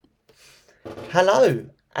Hello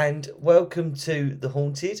and welcome to The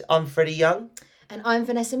Haunted. I'm Freddie Young And I'm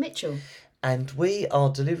Vanessa Mitchell. and we are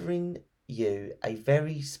delivering you a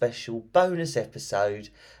very special bonus episode,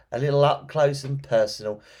 a little up close and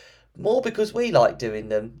personal. More because we like doing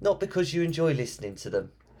them, not because you enjoy listening to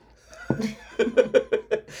them.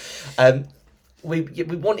 We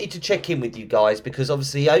wanted to check in with you guys because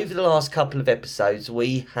obviously over the last couple of episodes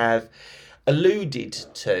we have alluded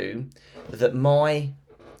to that my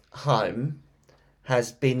home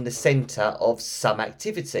has been the centre of some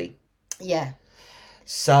activity. Yeah.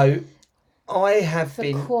 So I have For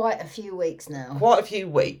been quite a few weeks now. quite a few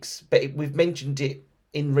weeks, but we've mentioned it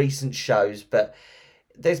in recent shows, but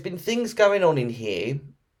there's been things going on in here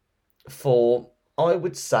for, I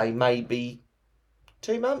would say, maybe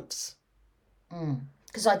 2 months.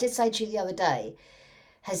 Because I did say to you the other day,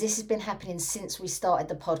 has this been happening since we started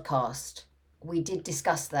the podcast? We did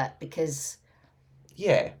discuss that because...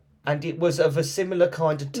 Yeah, and it was of a similar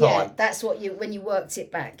kind of time. Yeah, that's what when you worked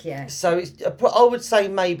it back, yeah. So it's, I would say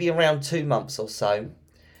maybe around 2 months or so.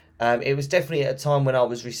 It was definitely at a time when I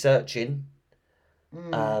was researching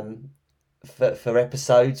for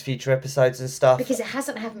episodes, future episodes and stuff. Because it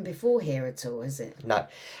hasn't happened before here at all, has it? No.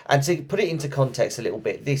 And to put it into context a little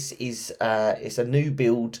bit, this is it's a new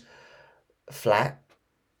build flat.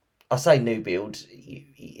 I say new build,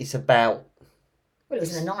 it's about... Well, it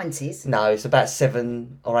was in the 90s. No, it's about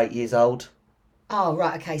 7 or 8 years old. Oh,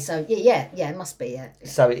 right, okay, so yeah, it must be, yeah.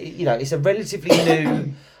 So, it's a relatively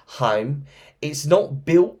new home. It's not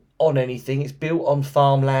built on anything, it's built on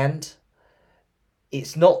farmland.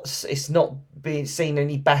 It's not being seen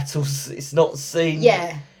any battles, it's not seen...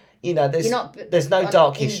 Yeah. There's no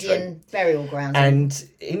dark history. Indian burial ground. And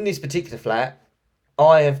in this particular flat,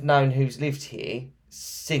 I have known who's lived here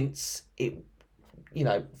since it,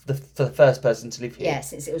 for the first person to live here. Yeah,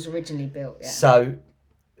 since it was originally built, yeah. So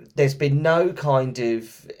there's been no kind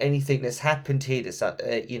of anything that's happened here that's, out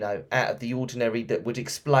of the ordinary that would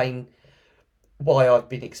explain why I've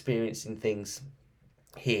been experiencing things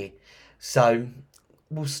here. So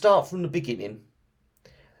we'll start from the beginning.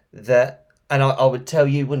 And I would tell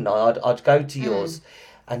you, wouldn't I? I'd go to yours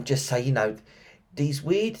and just say, these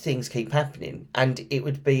weird things keep happening. And it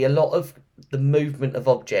would be a lot of the movement of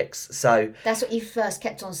objects. So that's what you first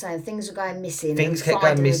kept on saying. Things were going missing. Things kept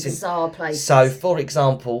going missing. Bizarre places. So, for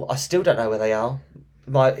example, I still don't know where they are.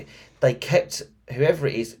 Whoever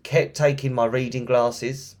it is, kept taking my reading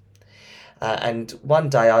glasses. And one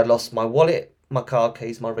day I lost my wallet, my car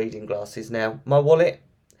keys, my reading glasses. Now, my wallet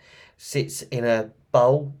sits in a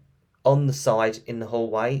bowl on the side in the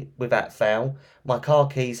hallway without fail. My car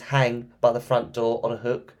keys hang by the front door on a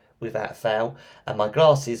hook without fail, and my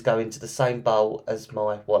glasses go into the same bowl as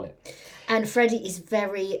my wallet. And Freddie is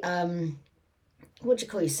very what do you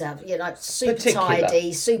call yourself? Yeah, like super Particular.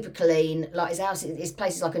 Tidy, super clean. Like his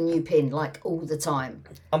place is like a new pin, like all the time.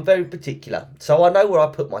 I'm very particular, so I know where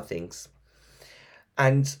I put my things.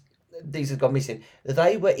 And these have gone missing.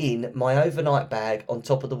 They were in my overnight bag on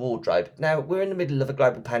top of the wardrobe. Now, we're in the middle of a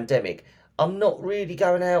global pandemic. I'm not really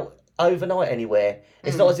going out overnight anywhere.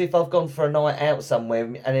 It's not as if I've gone for a night out somewhere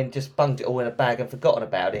and then just bunged it all in a bag and forgotten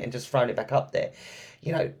about it and just thrown it back up there.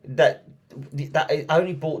 That is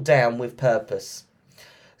only brought down with purpose.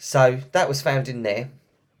 So that was found in there.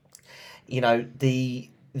 The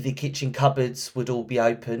kitchen cupboards would all be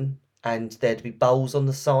open and there'd be bowls on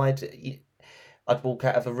the side. I'd walk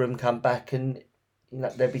out of a room, come back, and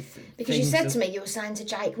there'd be because you said to me, you were saying to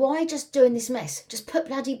Jake, "Why are you just doing this mess? Just put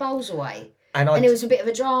bloody bowls away." And it was a bit of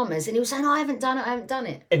a dramas, and he was saying, "I haven't done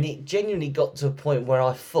it." And it genuinely got to a point where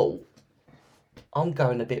I thought, I'm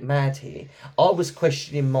going a bit mad here. I was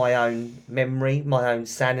questioning my own memory, my own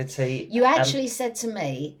sanity. You actually said to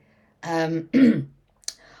me, I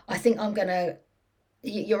think I'm gonna.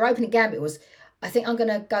 Your opening gambit was, I think I'm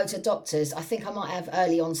gonna go to doctors. I think I might have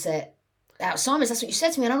early onset Alzheimer's. That's what you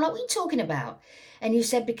said to me, and I'm like, "What are you talking about?" And you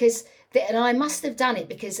said and I must have done it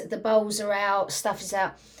because the bowls are out, stuff is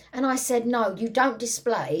out, and I said, "No, you don't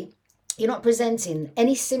display. You're not presenting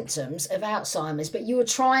any symptoms of Alzheimer's, but you were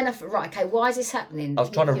trying to right. Okay, why is this happening?" I was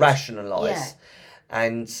trying to rationalise,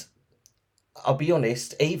 and I'll be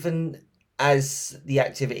honest. Even as the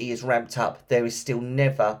activity is ramped up, there is still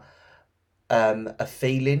never a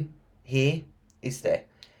feeling here, is there?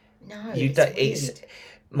 No,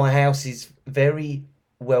 my house is very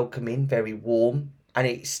welcoming, very warm, and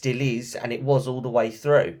it still is, and it was all the way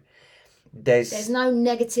through. There's no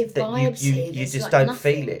negative vibes here. You just don't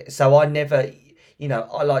feel it. So I never,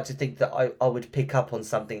 I like to think that I would pick up on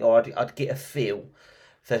something, or I'd get a feel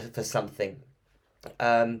for something.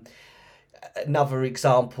 Another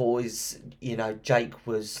example is, Jake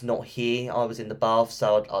was not here. I was in the bath,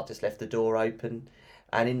 so I just left the door open.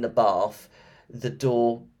 And in the bath, the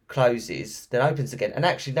door closes, then opens again. And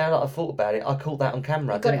actually, now that I've thought about it, I caught that on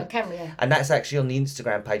camera. You got it on camera, yeah. And that's actually on the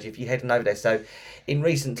Instagram page if you're heading over there. So in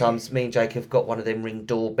recent times, me and Jake have got one of them Ring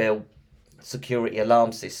doorbell security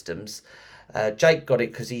alarm systems. Jake got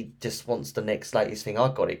it because he just wants the next latest thing. I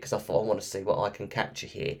got it because I thought I want to see what I can capture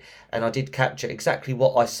here. And I did capture exactly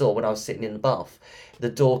what I saw when I was sitting in the bath. The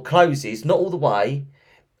door closes, not all the way,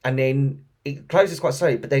 and then it closes quite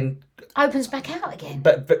slowly, but then... Opens back out again.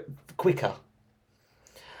 But quicker.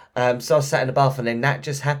 So I sat in the bath and then that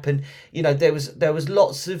just happened. There was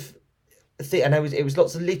lots of... and it was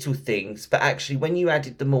lots of little things, but actually when you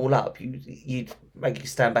added them all up, you'd make you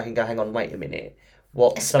stand back and go, hang on, wait a minute.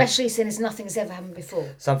 Especially since nothing's ever happened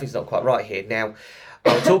before. Something's not quite right here. Now,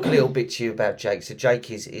 I'll talk a little bit to you about Jake. So Jake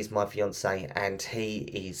is my fiance, and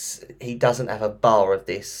he doesn't have a bar of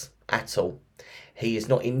this at all. He is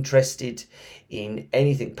not interested in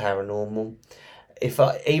anything paranormal.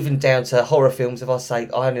 Even down to horror films, if I say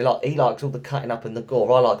he likes all the cutting up and the gore.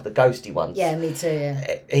 I like the ghosty ones. Yeah, me too.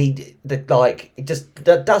 Yeah. He just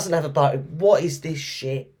doesn't have a bar. What is this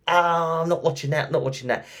shit? I'm not watching that. Not watching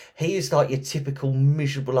that. He is like your typical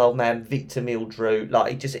miserable old man, Victor Mildrew.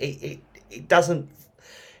 Like it doesn't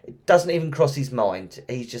even cross his mind.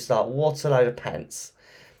 He's just like, what a load of pants.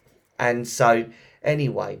 And so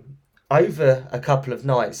anyway, over a couple of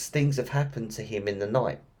nights, things have happened to him in the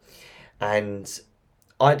night, and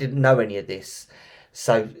I didn't know any of this.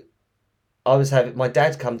 So I was having my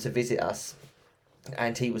dad come to visit us,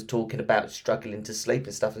 and he was talking about struggling to sleep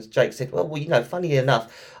and stuff. As Jake said, well, funny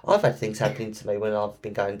enough, I've had things happening to me when I've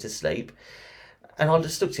been going to sleep. And I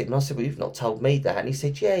just looked at him and I said, well, you've not told me that. And he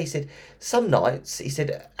said, yeah. He said, some nights, he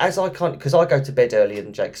said, as I can't, because I go to bed earlier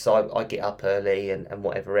than Jake, so I get up early and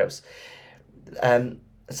whatever else.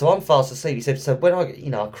 So I'm fast asleep. He said, so when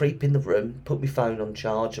I creep in the room, put my phone on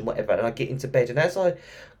charge and whatever, and I get into bed, and as I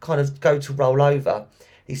kind of go to roll over,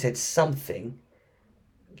 he said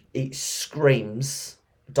it screams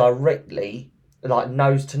directly, like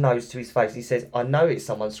nose to nose to his face. He says, I know it's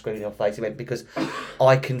someone screaming in my face. He went, because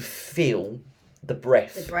I can feel the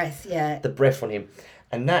breath. The breath, yeah. The breath on him.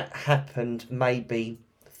 And that happened maybe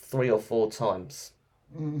 3 or 4 times.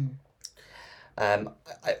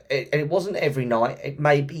 It wasn't every night. It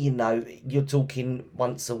maybe, you're talking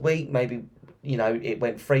once a week. Maybe, it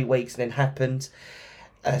went 3 weeks and then happened.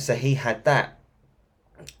 So he had that.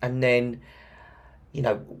 And then,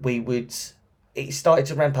 it started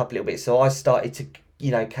to ramp up a little bit. So I started to,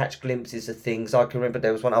 catch glimpses of things. I can remember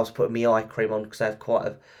there was one I was putting my eye cream on because I have quite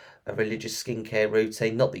a religious skincare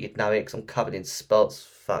routine. Not that you'd know it because I'm covered in spots.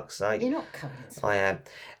 Fuck's sake. You're not covered in spots. I am.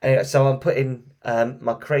 Anyway, so I'm putting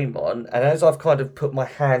my cream on, and as I've kind of put my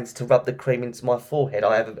hands to rub the cream into my forehead,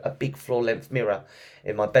 I have a big floor-length mirror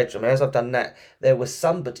in my bedroom. And as I've done that, there was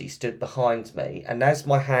somebody stood behind me, and as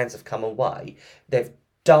my hands have come away, they've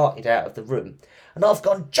darted out of the room. And I've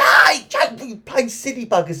gone, Jake, you're playing silly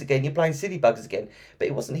buggers again. You're playing silly buggers again. But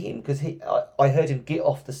it wasn't him, because I heard him get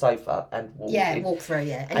off the sofa and walk in. Walk through,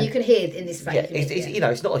 yeah. And you can hear it in this flat. Yeah,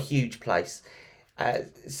 it's not a huge place.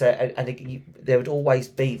 There would always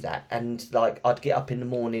be that. And, I'd get up in the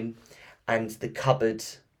morning and the cupboard,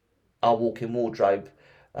 our walk-in wardrobe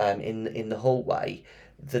in the hallway,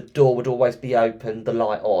 the door would always be open, the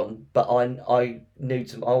light on, but I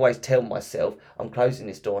always tell myself, I'm closing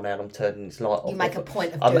this door now and I'm turning this light off. You make a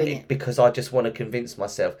point of doing it. Because I just want to convince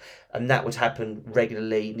myself. And that would happen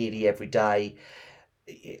regularly, nearly every day.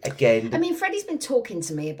 Again. I mean, Freddie's been talking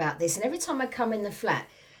to me about this, and every time I come in the flat,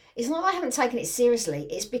 it's not I haven't taken it seriously.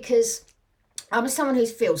 It's because I'm someone who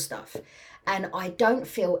feels stuff. And I don't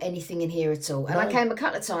feel anything in here at all. And I came a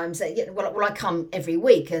couple of times, I come every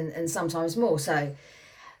week and sometimes more, so...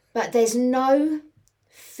 But there's no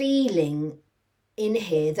feeling in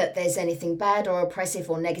here that there's anything bad or oppressive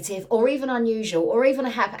or negative or even unusual or even a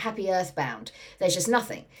happy earthbound. There's just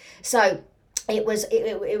nothing. So it was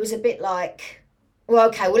a bit like, well,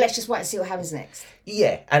 okay, well, let's just wait and see what happens next.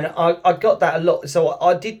 Yeah, and I got that a lot. So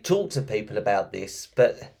I did talk to people about this,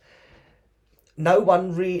 but no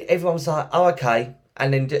one really, everyone's like, oh, okay.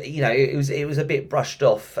 And then, it was a bit brushed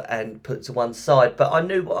off and put to one side. But I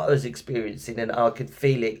knew what I was experiencing and I could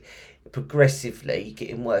feel it progressively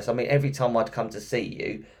getting worse. I mean, every time I'd come to see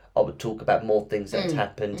you, I would talk about more things that had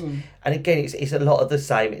happened. And again, it's a lot of the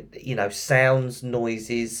same, sounds,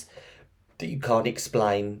 noises that you can't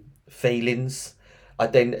explain, feelings.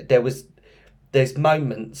 There's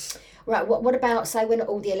moments. Right, what about, say, when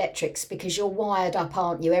all the electrics, because you're wired up,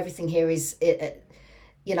 aren't you? Everything here is...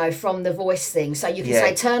 you know, from the voice thing. So you can Yeah.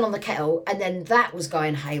 say turn on the kettle, and then that was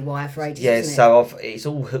going haywire for ages, Yeah, wasn't it? so it's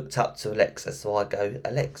all hooked up to Alexa. So I go,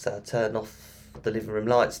 Alexa, turn off the living room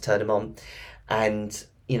lights, turn them on. And,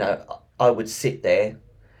 you know, I would sit there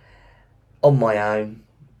on my own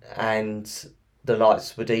and the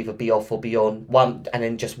lights would either be off or be on. One, and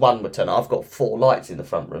then just one would turn on. I've got 4 lights in the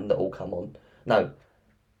front room that all come on. No,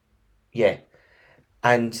 yeah.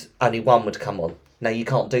 And only one would come on. Now, you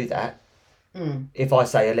can't do that. If I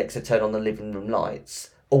say, Alexa, turn on the living room lights,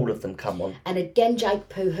 all of them come on. And again, Jake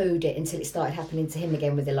poo-hooed it until it started happening to him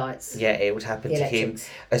again with the lights. Yeah, it would happen The to him electrics.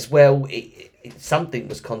 as well. Something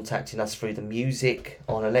was contacting us through the music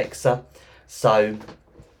on Alexa, so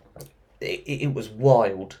it was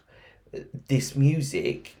wild. This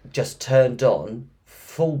music just turned on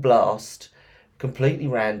full blast, completely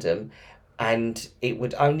random, and it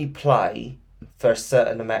would only play for a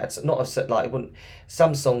certain amount of, not a certain, like, it wouldn't,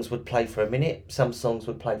 some songs would play for a minute, some songs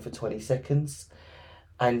would play for 20 seconds,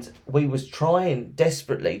 and we was trying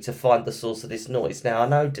desperately to find the source of this noise. Now, I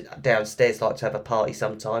know downstairs like to have a party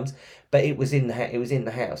sometimes, but it was in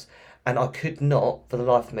the house, and I could not for the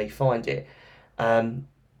life of me find it. And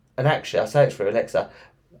actually, I searched for Alexa.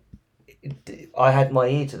 I had my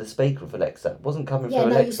ear to the speaker of Alexa. It wasn't coming Yeah,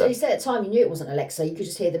 through no, Alexa. you said at the time you knew it wasn't Alexa. You could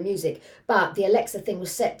just hear the music, but the Alexa thing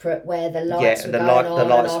was separate, where the lights were the going the on lights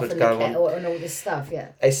and off, would and go the on. kettle and all this stuff. Yeah.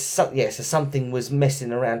 So something was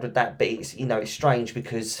messing around with that, but it's, you know, it's strange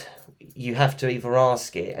because you have to either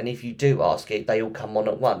ask it, and if you do ask it, they all come on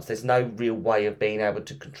at once. There's no real way of being able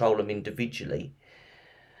to control them individually.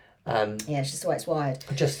 Yeah, it's just the way it's wired.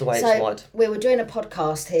 Just the way So it's wired. we were doing a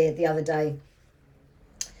podcast here the other day,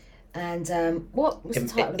 and what was the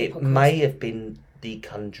title of the It podcast? may have been the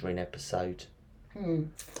Conjuring episode. We're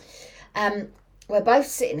both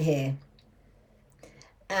sitting here,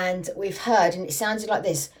 and we've heard, and it sounded like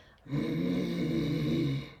this. It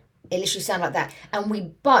literally sounded like that, and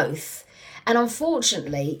we both, and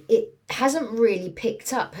unfortunately, it hasn't really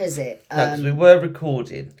picked up, has it? No, because we were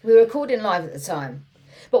recording. We were recording live at the time,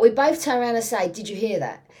 but we both turn around and say, "Did you hear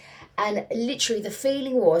that?" And literally, the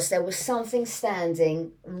feeling was there was something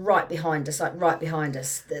standing right behind us, like right behind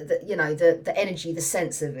us. The energy, the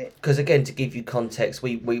sense of it. Because again, to give you context,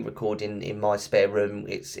 we record in my spare room.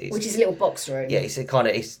 It's Which is a little box room. Yeah,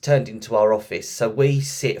 it's turned into our office. So we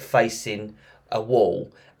sit facing a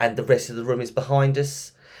wall, and the rest of the room is behind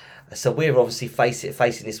us. So we're obviously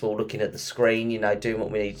facing this wall, looking at the screen, you know, doing what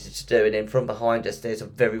we needed to do. And then from behind us, there's a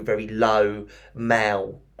very, very low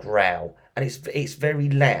male growl, and it's very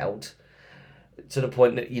loud to the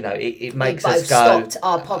point that, you know, it makes us go. Stopped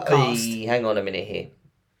our podcast. Hang on a minute here.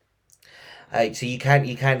 So you can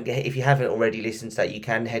if you haven't already listened to that, you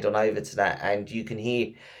can head on over to that, and you can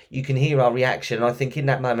hear our reaction. And I think in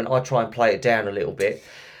that moment, I try and play it down a little bit.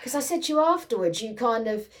 Because I said to you afterwards, you kind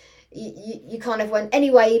of went,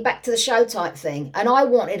 anyway, back to the show type thing. And I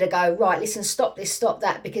wanted to go, right, listen, stop this, stop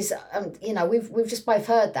that, because, you know, we've just both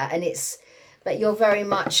heard that, and but you're very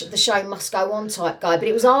much the show must go on type guy. But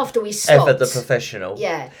it was after we stopped. Ever the professional.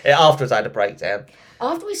 Yeah. Afterwards, I had a breakdown.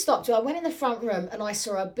 After we stopped, I went in the front room and I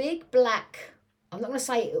saw a big black, I'm not going to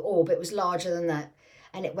say orb, it was larger than that.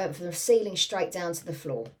 And it went from the ceiling straight down to the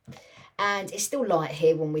floor. And it's still light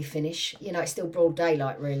here when we finish. You know, it's still broad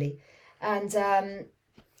daylight, really. And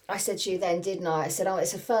I said to you then, didn't I? I said, oh,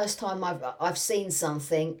 it's the first time I've seen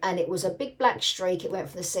something. And it was a big black streak. It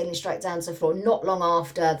went from the ceiling straight down to the floor, not long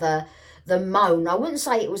after the moan. I wouldn't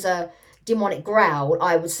say it was a demonic growl.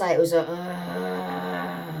 I would say it was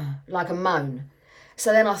like a moan.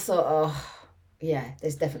 So then I thought, oh, yeah,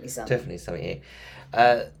 there's definitely something. Definitely something here.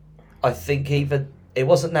 I think either it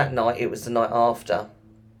wasn't that night, it was the night after.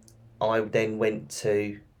 I then went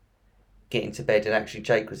to get into bed, and actually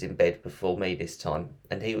Jake was in bed before me this time,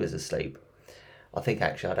 and he was asleep. I think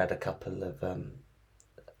actually I'd had a couple of,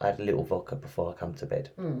 I had a little vodka before I come to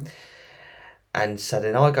bed. And so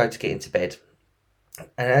then I go to get into bed,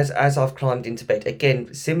 and as I've climbed into bed,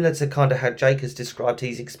 again, similar to kind of how Jake has described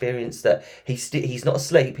his experience, that he's not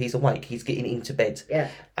asleep, he's awake, he's getting into bed. Yeah.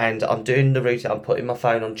 And I'm doing the routine, I'm putting my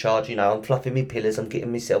phone on charge, you know, I'm fluffing my pillows, I'm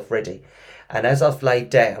getting myself ready. And as I've laid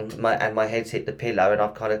down, my head's hit the pillow, and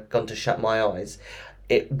I've kind of gone to shut my eyes,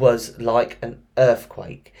 it was like an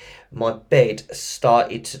earthquake. My bed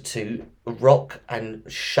started to rock and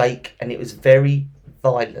shake, and it was very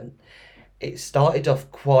violent. It started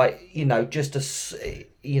off quite, you know, just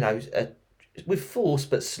with force,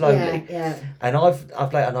 but slowly. Yeah. And I've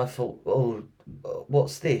laid, and I thought, oh,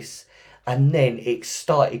 what's this? And then it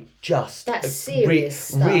started just That's serious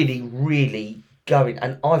stuff. really, really going.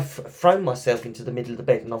 And I've thrown myself into the middle of the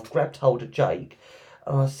bed, and I've grabbed hold of Jake,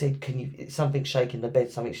 And I said, "Can you? Something shaking the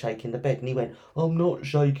bed. Something shaking the bed." And he went, "I'm not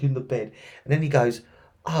shaking the bed." And then he goes,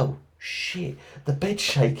 "Oh shit, the bed's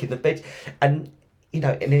shaking. The bed," and and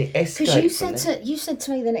then it Because escalated from there. you said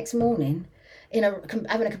to me the next morning,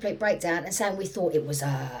 having a complete breakdown and saying we thought it was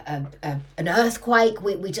an earthquake.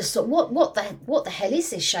 We just thought what the hell is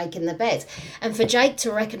this shaking the bed? And for Jake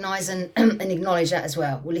to recognise and and acknowledge that as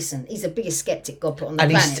well. Well, listen, he's the biggest skeptic God put on the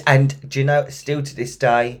planet. And do you know, still to this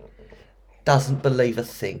day, doesn't believe a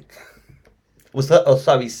thing. Was that, or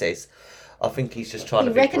so he says. I think he's just trying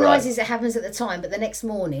to be recognises it happens at the time, but the next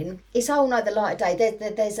morning it's no, the light of day.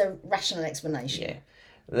 There's a rational explanation.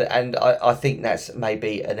 Yeah, and I think that's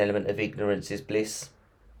maybe an element of ignorance is bliss.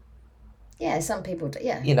 Yeah, some people do.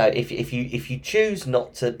 Yeah, If you choose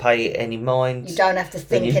not to pay it any mind, you don't have to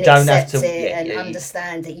think you and don't accept have to, it and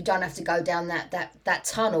understand it. You don't have to go down that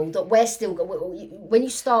tunnel that we're still. When you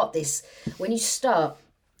start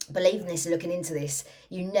believing this and looking into this,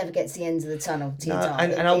 you never get to the end of the tunnel.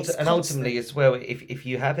 And ultimately as well, if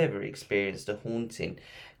you have ever experienced a haunting,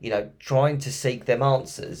 trying to seek them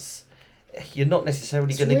answers, you're not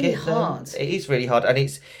necessarily going to really get hard. them. It is really hard, and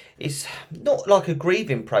it's not like a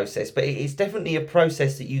grieving process, but it's definitely a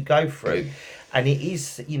process that you go through, and it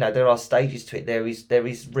is, there are stages to it. There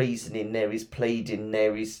is reasoning, there is pleading,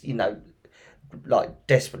 there is, like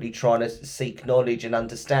desperately trying to seek knowledge and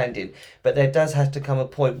understanding, but there does have to come a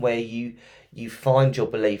point where you find your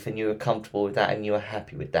belief and you are comfortable with that and you are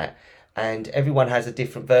happy with that. And everyone has a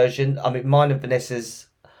different version. I mean, mine and Vanessa's,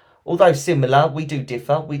 although similar, we do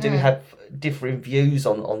differ. We do have differing views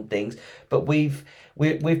on things, but we've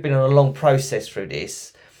been on a long process through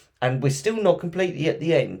this, and we're still not completely at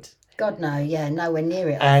the end. God no, yeah, nowhere near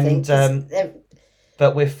it. And I think.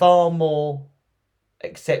 But we're far more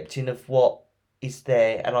accepting of what is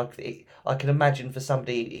there, and I can imagine for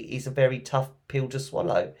somebody it is a very tough pill to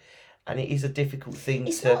swallow, and it is a difficult thing.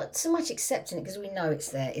 It's not so much accepting it because we know it's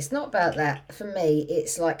there. It's not about that. For me,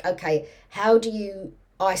 it's like, okay, how do you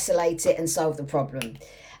isolate it and solve the problem?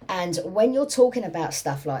 And when you're talking about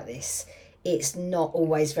stuff like this, it's not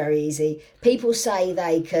always very easy. People say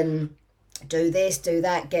they can do this, do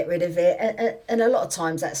that, get rid of it, and a lot of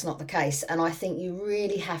times that's not the case. And I think you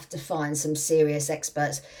really have to find some serious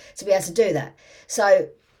experts to be able to do that. So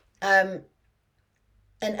and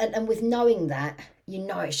with knowing that,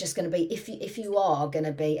 it's just going to be, if you are going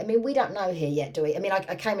to be, I mean, we don't know here yet, do we? I mean,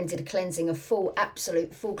 I came and did a cleansing,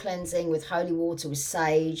 absolute full cleansing with holy water, with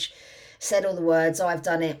sage, said all the words. I've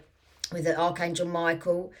done it with the Archangel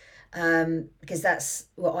Michael, because that's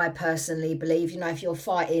what I personally believe. If you're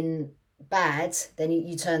fighting bad, then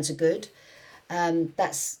you turn to good.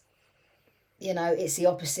 That's, it's the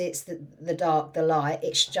opposite. It's the dark, the light.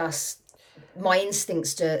 It's just my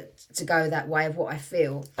instincts to go that way of what I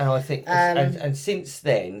feel. And I think, and since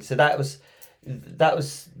then, so that was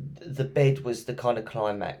the bed was the kind of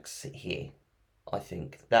climax here. I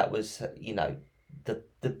think that was,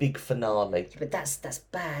 the big finale. But that's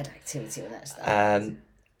bad activity when that's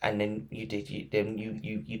and then you did you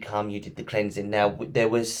did the cleansing. Now there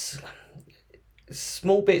was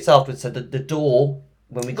small bits afterwards. So the door,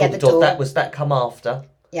 when we got the door, that come after.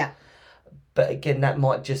 Yeah. But again, that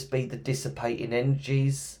might just be the dissipating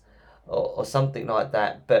energies or something like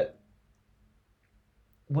that. But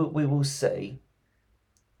we will see.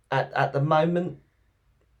 At the moment,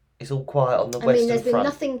 it's all quiet on the western front. There's been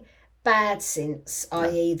nothing bad since,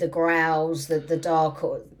 i.e. the growls, the dark.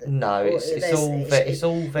 It's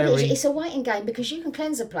all very. It's a waiting game, because you can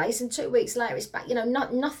cleanse a place and 2 weeks later it's back.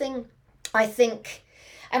 Nothing. I think.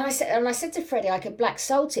 And I said to Freddie, I could black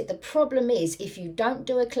salt it. The problem is, if you don't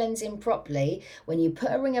do a cleansing properly, when you put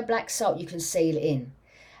a ring of black salt, you can seal it in.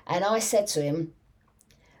 And I said to him,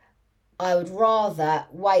 I would rather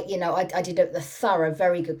wait. I did a thorough,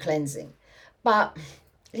 very good cleansing. But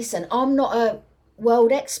listen, I'm not a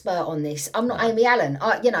world expert on this. I'm not Amy Allen.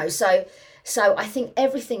 So I think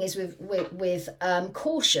everything is with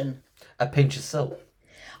caution. A pinch of salt.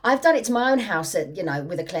 I've done it to my own house,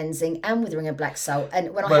 with a cleansing and with a ring of black salt,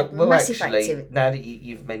 and when I had massive activity. Now that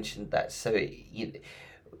you've mentioned that, so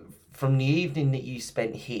from the evening that you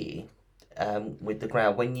spent here, with the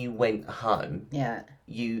ground, when you went home,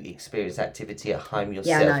 you experienced activity at home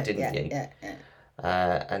yourself, didn't you?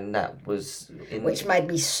 Yeah. And that was which made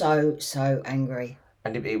me so angry.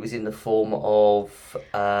 And it was in the form of.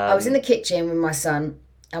 I was in the kitchen with my son,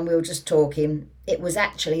 and we were just talking. It was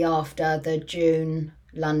actually after the June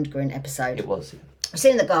Lundgren episode. It was. I'm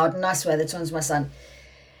sitting in the garden, nice weather, turns my son.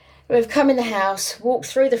 We've come in the house, walked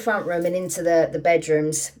through the front room and into the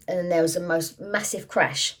bedrooms, and then there was the most massive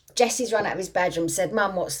crash. Jesse's run out of his bedroom, said,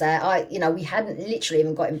 "Mum, what's that?" We hadn't literally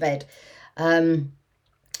even got in bed.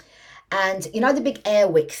 And you know the big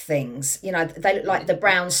Airwick things, you know, they look like the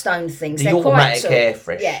brown stone things. The They're automatic quite air tall.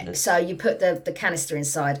 fresheners. Yeah, so you put the canister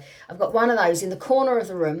inside. I've got one of those in the corner of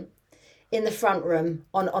the room, in the front room,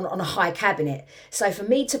 on a high cabinet. So for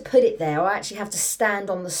me to put it there, I actually have to stand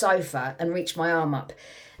on the sofa and reach my arm up.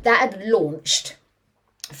 That had launched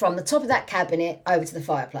from the top of that cabinet over to the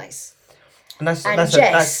fireplace. And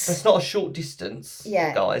that's not a short distance,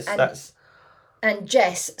 Yeah, guys. And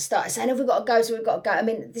Jess started saying, "Have we got to go? So we've got to go." I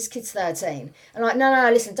mean, this kid's 13. And I'm like, no,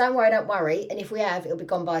 listen, don't worry. And if we have, it'll be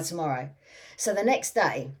gone by tomorrow. So the next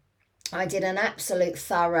day, I did an absolute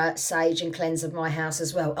thorough sage and cleanse of my house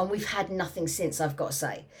as well. And we've had nothing since, I've got to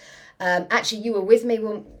say. Actually, you were with me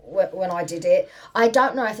when I did it. I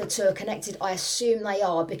don't know if the two are connected. I assume they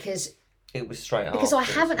are because it was straight after. Because I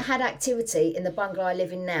haven't had activity in the bungalow I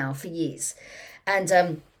live in now for years.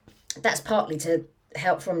 And that's partly to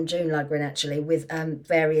help from June Lugrin, actually, with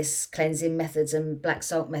various cleansing methods and black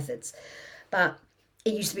salt methods. But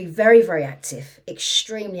it used to be very, very active,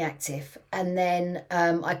 extremely active. And then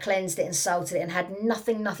I cleansed it and salted it and had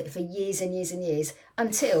nothing for years and years and years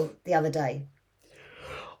until the other day.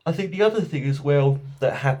 I think the other thing as well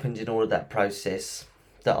that happened in all of that process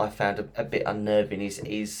that I found a bit unnerving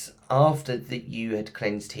is after that you had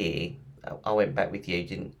cleansed here, I went back with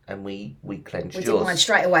you, and we cleansed yours. We did mine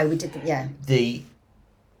straight away. We did, yeah.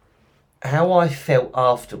 How I felt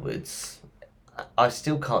afterwards, I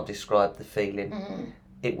still can't describe the feeling. Mm-hmm.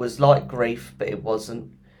 It was like grief, but it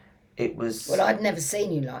wasn't. It was... Well, I'd never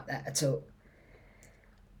seen you like that at all.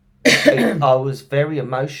 I was very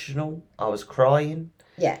emotional. I was crying.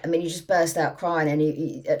 Yeah, I mean, you just burst out crying,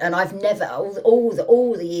 and I've never all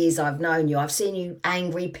the years I've known you, I've seen you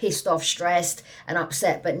angry, pissed off, stressed, and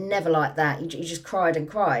upset, but never like that. You just cried and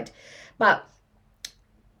cried, but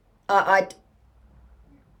I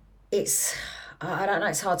don't know.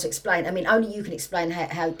 It's hard to explain. I mean, only you can explain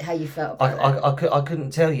how you felt about that. I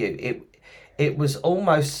couldn't tell you. It was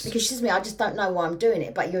almost because she says to me, I just don't know why I'm doing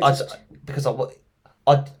it, but because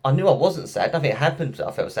I knew I wasn't sad. Nothing happened that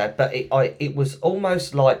I felt sad, but it was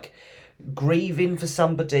almost like grieving for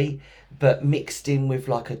somebody, but mixed in with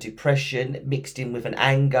like a depression, mixed in with an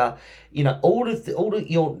anger. You know, all of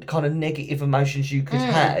your kind of negative emotions you could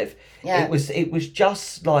have. Yeah. It was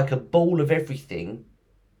just like a ball of everything.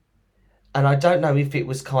 And I don't know if it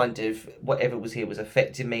was kind of whatever was here was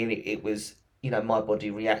affecting me, and it was, you know, my body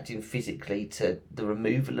reacting physically to the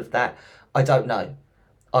removal of that. I don't know.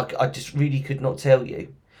 I just really could not tell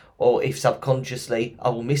you. Or if subconsciously I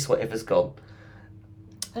will miss whatever's gone.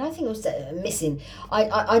 I don't think it was missing.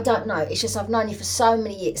 I don't know. It's just I've known you for so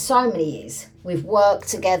many years. We've worked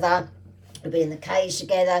together. We've been in the cage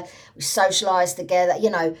together. We've socialised together. You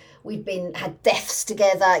know, we've had deaths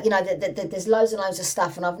together. You know, there's loads and loads of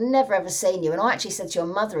stuff, and I've never ever seen you. And I actually said to your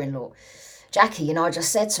mother-in-law, Jackie, you know, I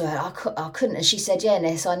just said to her, I couldn't. And she said, yeah,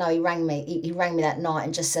 Ness, I know, he rang me. He rang me that night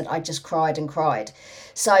and just said, I just cried and cried.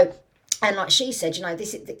 So, and like she said, you know,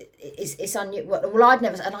 it's unusual. Well, I'd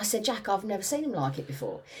never, and I said, Jack, I've never seen him like it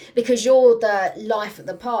before. Because you're the life at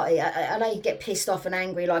the party. I know you get pissed off and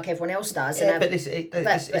angry like everyone else does. Yeah, but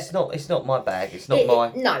it's not my bag. It's not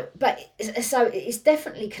my... No, but so it's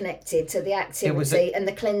definitely connected to the activity and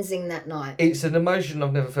the cleansing that night. It's an emotion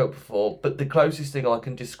I've never felt before, but the closest thing I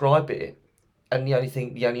can describe it, and the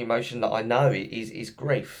only emotion that I know is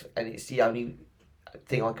grief, and it's the only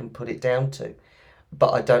thing I can put it down to.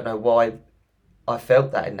 But I don't know why I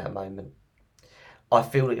felt that in that moment. I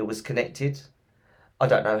feel that it was connected. I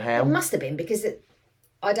don't know how. It must have been because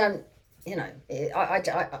I don't, you know,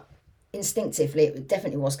 I instinctively it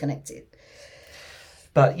definitely was connected.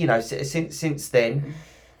 But you know, since then,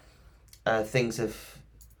 things have.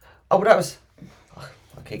 Oh, well, that was.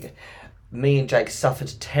 Okay, me and Jake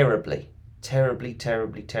suffered terribly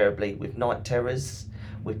with night terrors,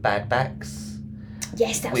 with bad backs.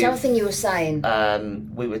 Yes, that was the other thing you were saying.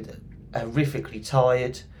 We were horrifically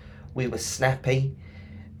tired. We were snappy.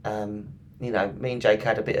 You know, me and Jake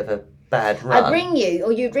had a bit of a bad run. I'd ring you,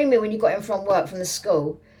 or you'd ring me when you got in from work from the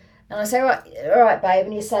school, and I'd say, all right, babe,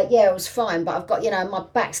 and you'd say, yeah, it was fine, but I've got, you know, my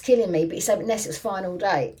back's killing me. But you said, but Ness, it was fine all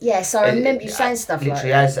day. Yeah, so I remember you saying stuff like that.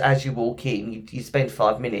 Literally, as you walk in, you spend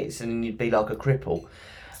 5 minutes, and then you'd be like a cripple.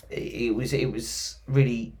 It was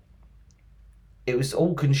really. It was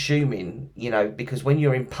all consuming, you know, because when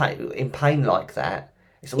you're in pain like that,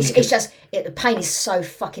 the pain is so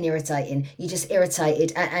fucking irritating. You're just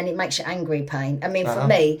irritated, and it makes you angry. Pain. I mean, for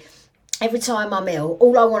me, every time I'm ill,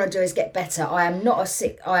 all I want to do is get better. I am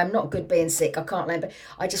not good being sick. I can't but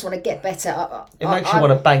I just want to get better. It makes you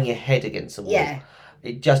want to bang your head against the wall. Yeah.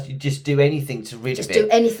 You just do anything to rid of it. Just do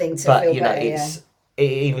anything to feel better.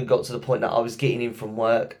 It even got to the point that I was getting in from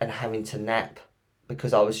work and having to nap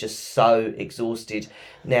because I was just so exhausted.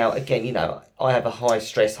 Now, again, you know, I have a high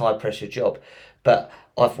stress, high pressure job, but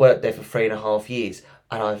I've worked there for 3.5 years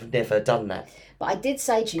and I've never done that. But I did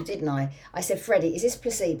say to you, didn't I? I said, Freddie, is this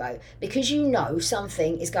placebo? Because you know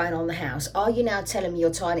something is going on in the house. Are you now telling me you're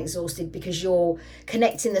tired and exhausted because you're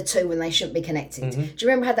connecting the two when they shouldn't be connected? Mm-hmm. Do you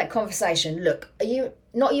remember I had that conversation? Look, are you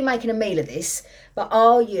making a meal of this, but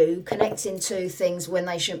are you connecting two things when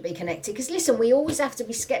they shouldn't be connected? Because listen, we always have to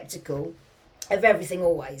be sceptical of everything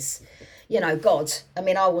always. You know, God, I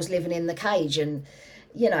mean, I was living in the cage and,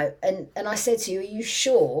 you know, and I said to you, are you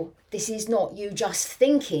sure this is not you just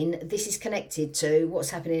thinking this is connected to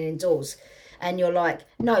what's happening indoors? And you're like,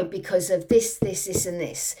 no, because of this, and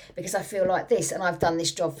this, because I feel like this, and I've done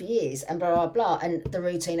this job for years, and blah, blah, blah, and the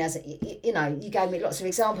routine hasn't, you know, you gave me lots of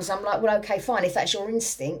examples. I'm like, well, okay, fine, if that's your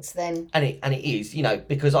instinct, then... And it is, you know,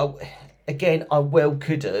 because I well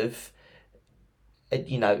could have,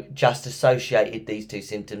 you know, just associated these two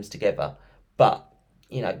symptoms together. But,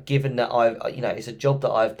 you know, given that it's a job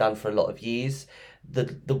that I've done for a lot of years, the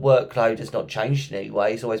workload has not changed in any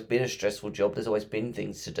way. It's always been a stressful job. There's always been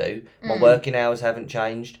things to do. My working hours haven't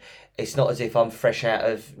changed. It's not as if I'm fresh out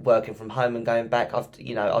of working from home and going back. I've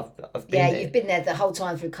been there. You've been there the whole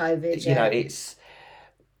time through COVID. You know, it's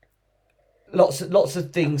lots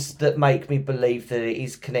of things that make me believe that it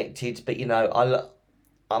is connected. But, you know,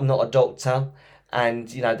 I'm not a doctor. And,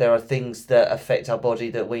 you know, there are things that affect our body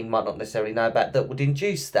that we might not necessarily know about that would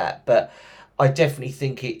induce that. But I definitely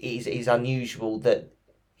think it is unusual that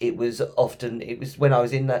it was when I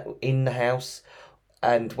was in the house,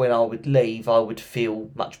 and when I would leave, I would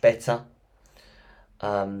feel much better.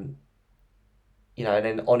 You know,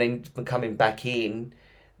 and then coming back in,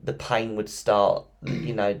 the pain would start,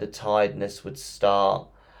 you know, the tiredness would start.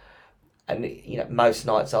 And, you know, most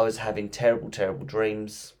nights I was having terrible, terrible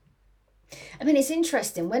dreams. I mean, it's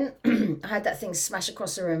interesting. When I had that thing smash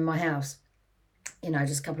across the room in my house, you know,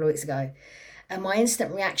 just a couple of weeks ago, and my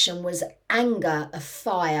instant reaction was anger, of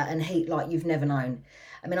fire and heat like you've never known.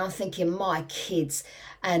 I mean, I'm thinking, my kids.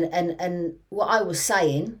 And what I was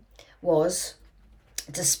saying was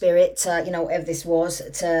to Spirit, to, you know, whatever this was,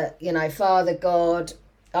 to, you know, Father God,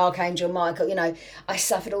 Archangel Michael, you know, I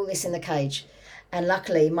suffered all this in the cage. And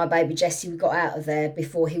luckily, my baby Jesse got out of there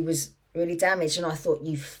before he was really damaged. And I thought,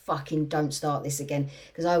 you fucking don't start this again,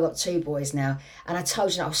 because I've got 2 boys now. And I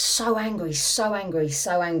told you, I was so angry.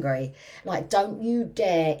 Like, don't you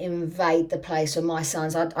dare invade the place of my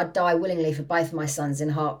sons. I'd die willingly for both of my sons in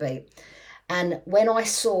a heartbeat. And when I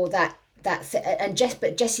saw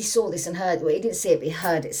but Jesse saw this and heard, well, he didn't see it, but he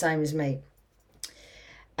heard it, same as me.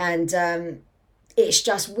 And it's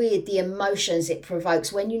just weird, the emotions it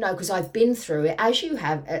provokes when, you know, because I've been through it, as you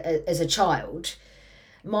have as a child.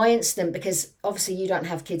 My instinct, because obviously you don't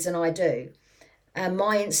have kids and I do, and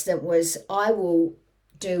my instinct was, I will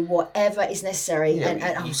do whatever is necessary. Yeah, and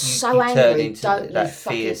I'm so angry. Don't you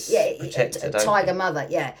fucking protector, tiger mother?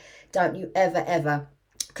 Yeah, don't you ever.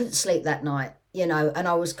 Couldn't sleep that night, you know. And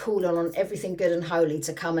I was calling on everything good and holy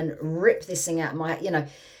to come and rip this thing out of my, you know.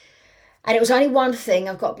 And it was only one thing.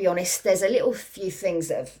 I've got to be honest. There's a little few things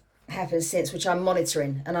that have happened since, which I'm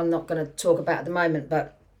monitoring, and I'm not going to talk about at the moment,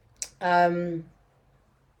 but.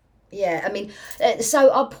 Yeah, I mean,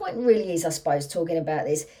 so our point really is, I suppose, talking about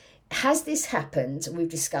this. Has this happened? We've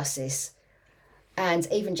discussed this. And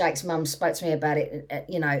even Jake's mum spoke to me about it,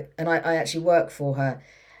 you know, and I actually work for her.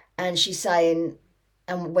 And she's saying,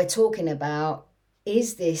 and we're talking about,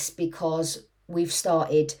 is this because we've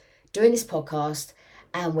started doing this podcast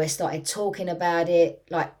and we're started talking about it,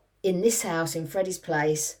 like in this house, in Freddie's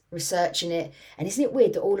place, researching it. And isn't it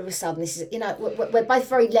weird that all of a sudden this is, you know, we're both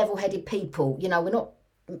very level-headed people. You know, we're not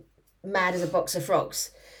mad as a box of frogs,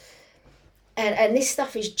 and this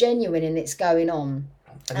stuff is genuine and it's going on.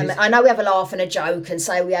 And I know we have a laugh and a joke and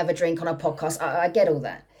say we have a drink on a podcast. I get all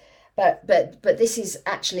that, but this is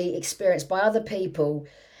actually experienced by other people,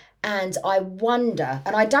 and I wonder,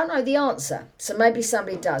 and I don't know the answer, so maybe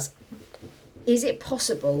somebody does. Is it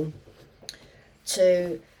possible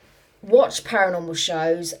to watch paranormal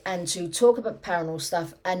shows and to talk about paranormal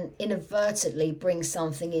stuff and inadvertently bring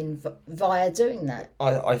something in via doing that?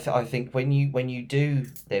 I think when you do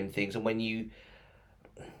them things, and when you,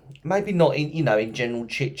 maybe not in, you know, in general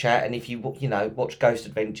chit chat, and if you, you know, watch Ghost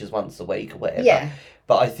Adventures once a week or whatever. Yeah.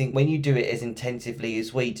 But I think when you do it as intensively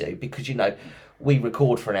as we do, because, you know, we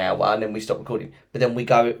record for an hour and then we stop recording, but then we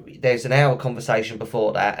go, there's an hour conversation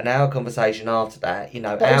before that, an hour conversation after that, you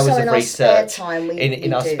know, but hours of research.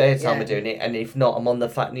 In our spare time we're doing it, and if not, I'm on the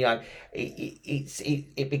phone, you know,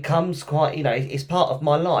 it becomes quite, you know, it's part of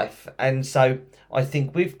my life. And so I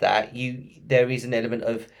think with that, there is an element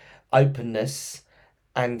of openness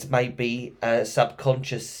and maybe a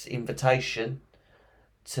subconscious invitation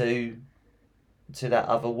to that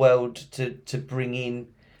other world to bring in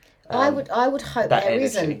I would hope that there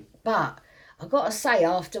energy. not, but I've got to say,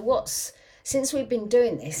 after since we've been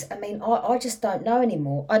doing this, I mean, I just don't know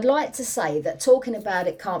anymore. I'd like to say that talking about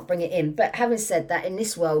it can't bring it in, but having said that, in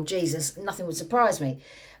this world, Jesus, nothing would surprise me.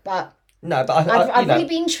 But No, but I'd really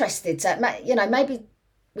be interested to, maybe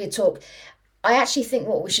we'll talk. I actually think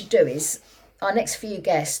what we should do is our next few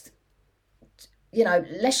guests,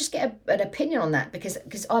 let's just get an opinion on that, because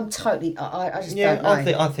I'm totally, I just don't know.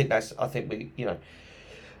 I think we,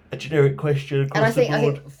 a generic question And across the I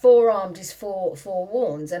board. think forearmed is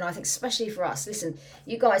forewarned, and I think especially for us. Listen,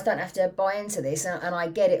 you guys don't have to buy into this, and I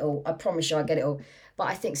get it all. I promise you, I get it all. But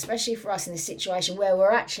I think especially for us in this situation where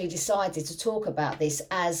we're actually decided to talk about this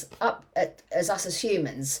as us as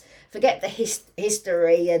humans, forget the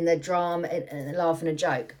history and the drama and the laugh and a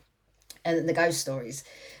joke, and the ghost stories.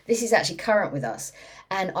 This is actually current with us,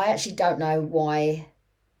 and I actually don't know why.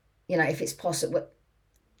 If it's possible.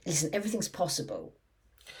 Listen, everything's possible.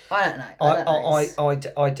 I don't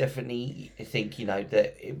know. I definitely think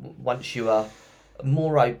that once you are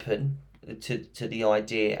more open to the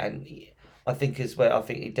idea, and I think as well, I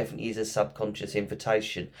think it definitely is a subconscious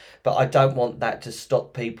invitation. But I don't want that to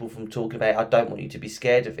stop people from talking about it. I don't want you to be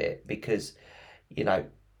scared of it, because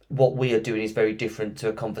what we are doing is very different to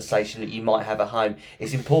a conversation that you might have at home.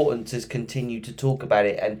 It's important to continue to talk about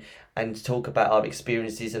it and talk about our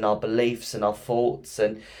experiences and our beliefs and our thoughts,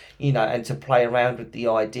 and and to play around with the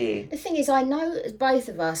idea. The thing is, I know both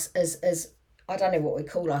of us as I don't know what we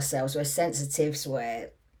call ourselves. We're sensitives.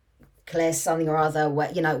 We're Claire something or other.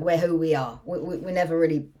 We're who we are. We never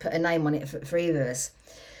really put a name on it for either of us.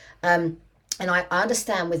 And I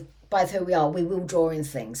understand with both who we are, we will draw in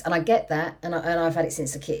things, and I get that, and I've had it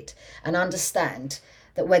since a kid, and I understand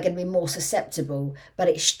that we're going to be more susceptible. But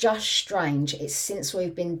it's just strange. It's since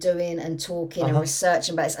we've been doing and talking and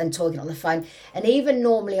researching about this and talking on the phone, and even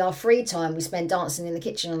normally our free time we spend dancing in the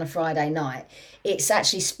kitchen on a Friday night, it's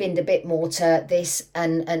actually spinned a bit more to this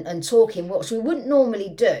and talking, which we wouldn't normally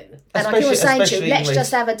do. And I was saying to you, let's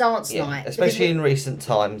just have a dance night. Especially in recent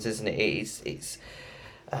times, isn't it? It's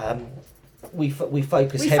we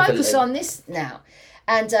focus heavily. Focus on this now.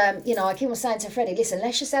 And, I keep on saying to Freddie, listen,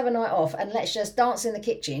 let's just have a night off and let's just dance in the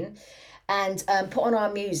kitchen and put on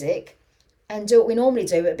our music and do what we normally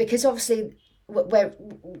do. Because obviously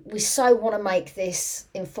we so want to make this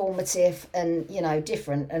informative and,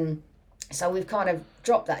 different. And so we've kind of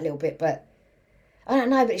dropped that a little bit. But I don't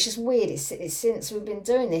know, but it's just weird. It's since we've been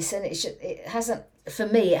doing this, and it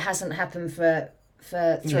hasn't happened for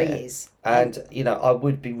 3 years. And, I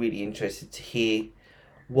would be really interested to hear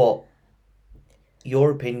what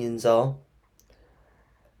your opinions are.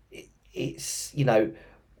 It's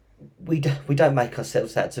we don't make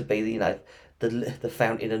ourselves out to be the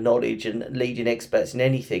fountain of knowledge and leading experts in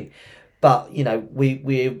anything, but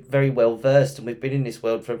we're very well versed, and we've been in this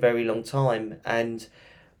world for a very long time, and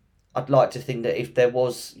I'd like to think that if there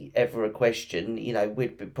was ever a question,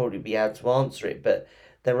 we'd probably be able to answer it. But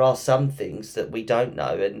there are some things that we don't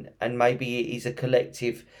know, and maybe it is a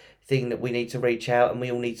collective thing that we need to reach out and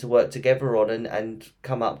we all need to work together on and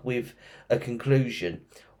come up with a conclusion.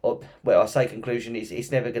 Or, well, I say conclusion,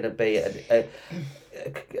 it's never going to be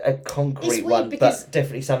a concrete one, but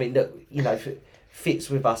definitely something that fits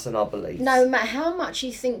with us and our beliefs. No matter how much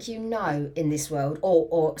you think you know in this world,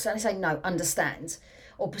 or certainly say no, understand,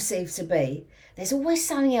 or perceive to be, there's always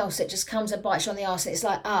something else that just comes and bites you on the arse, and it's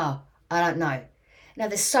like, I don't know. Now,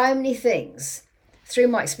 there's so many things through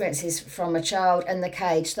my experiences from a child and the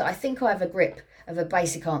cage that I think I have a grip of a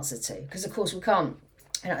basic answer to, because of course we can't,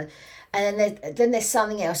 and then there's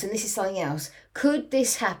something else, and this is something else. Could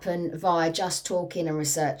this happen via just talking and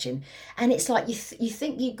researching? And it's like you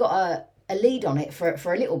think you've got a lead on it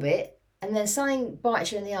for a little bit, and then something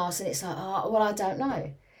bites you in the arse, and it's like, I don't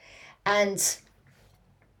know. And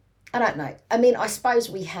I don't know. I mean, I suppose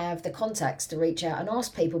we have the contacts to reach out and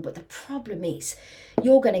ask people, but the problem is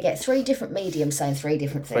you're going to get 3 different mediums saying 3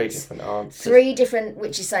 different things. 3 different answers. 3 different,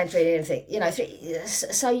 which is saying 3 different things.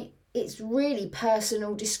 So it's really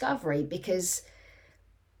personal discovery, because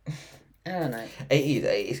I don't know.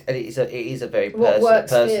 It is a very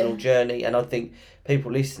personal journey, and I think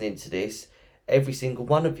people listening to this, every single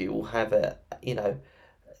one of you will have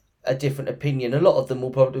a different opinion. A lot of them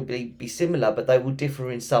will probably be similar, but they will differ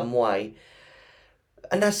in some way,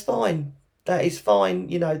 and that's fine. That is fine.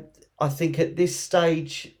 I think at this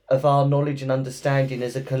stage of our knowledge and understanding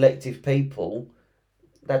as a collective people,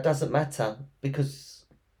 that doesn't matter, because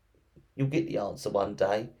you'll get the answer one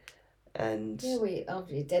day. And we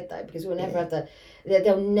after you're dead though, because we'll never have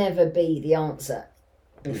there'll never be the answer.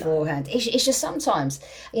 beforehand. It's just sometimes,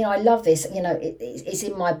 I love this. It's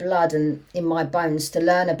in my blood and in my bones to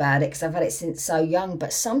learn about it because I've had it since so young.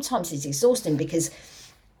 But sometimes it's exhausting because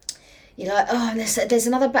you're like, oh, there's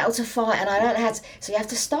another battle to fight, and I don't know how to. So you have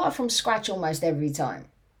to start from scratch almost every time,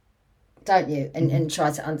 don't you? And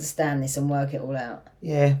try to understand this and work it all out.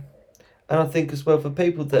 Yeah, and I think as well for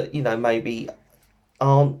people that maybe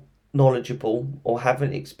aren't knowledgeable or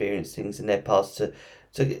haven't experienced things in their past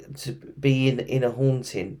to be in a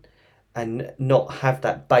haunting and not have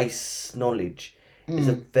that base knowledge is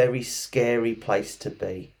a very scary place to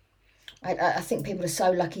be. I think people are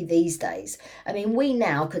so lucky these days. I mean, we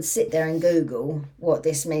now could sit there and Google what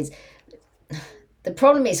this means. The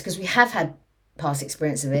problem is because we have had past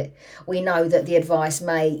experience of it, we know that the advice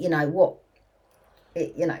may, it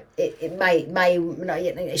may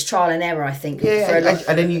it's trial and error, I think. Yeah,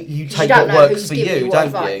 and then you take what works for you,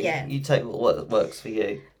 don't you? Yeah. You take what works for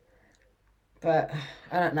you. But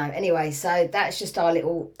I don't know. Anyway, so that's just our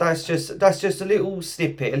little. That's just a little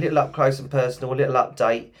snippet, a little up close and personal, a little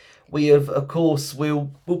update. We have, of course,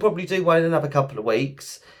 we'll probably do one in another couple of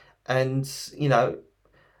weeks, and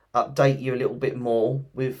update you a little bit more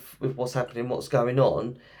with what's happening, what's going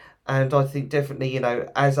on. And I think definitely,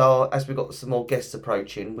 as we've got some more guests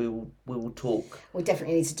approaching, we will talk. We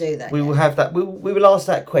definitely need to do that. We will have that. We will ask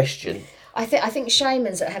that question. I think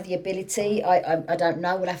shamans that have the ability, I don't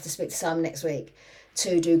know, we'll have to speak to Simon next week,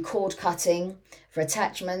 to do cord cutting for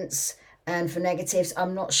attachments and for negatives.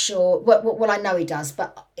 I'm not sure. Well, I know he does,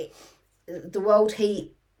 but the world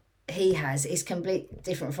he has is completely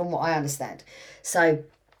different from what I understand. So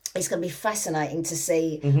it's going to be fascinating to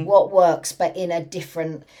see what works, but in a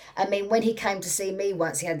different. I mean, when he came to see me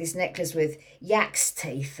once, he had this necklace with yak's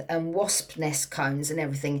teeth and wasp nest cones and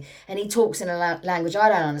everything, and he talks in a language I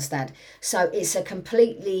don't understand. So it's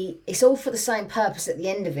it's all for the same purpose at the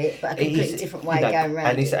end of it, but a completely different way of going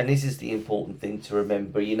around it. And this is the important thing to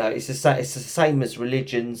remember. It's the same as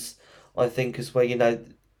religions, I think, as well.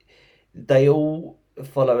 They all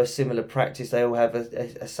follow a similar practice. They all have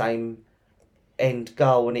a same end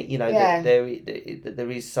goal, and that there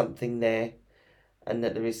is something there, and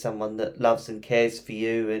that there is someone that loves and cares for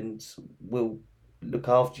you and will look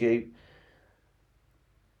after you,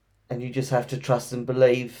 and you just have to trust and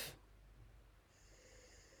believe.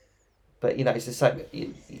 But it's the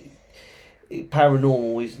same.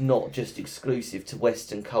 Paranormal is not just exclusive to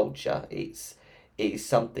Western culture. It is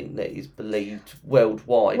something that is believed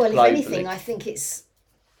worldwide. Well, globally. If anything, I think it's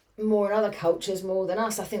more in other cultures more than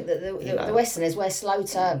us. I think that the Westerners, we're slow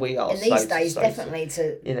to, we are in these days, definitely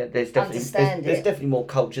to understand there's definitely more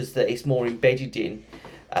cultures that it's more embedded in,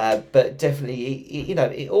 but definitely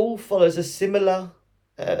it all follows a similar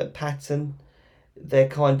pattern. Their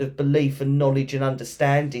kind of belief and knowledge and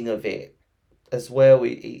understanding of it as well,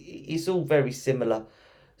 it's all very similar.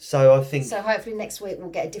 So I think. So hopefully next week we'll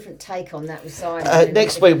get a different take on that with Simon.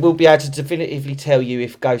 Next week we'll be able to definitively tell you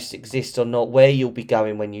if ghosts exist or not, where you'll be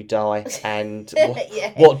going when you die, and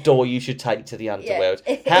what door you should take to the underworld.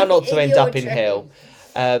 Yeah. How not to end up in hell.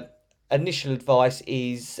 Initial advice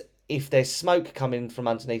is if there's smoke coming from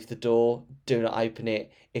underneath the door, do not open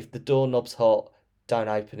it. If the doorknob's hot, don't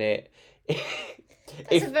open it.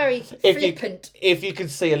 That's a very flippant. If you can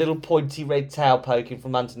see a little pointy red tail poking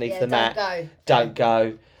from underneath the mat, don't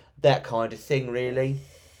go. That kind of thing, really.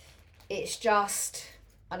 It's just,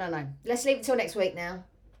 I don't know. Let's leave it till next week now.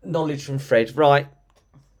 Knowledge from Fred. Right.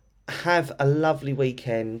 Have a lovely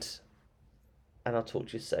weekend, and I'll talk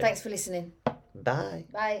to you soon. Thanks for listening. Bye.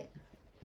 Bye.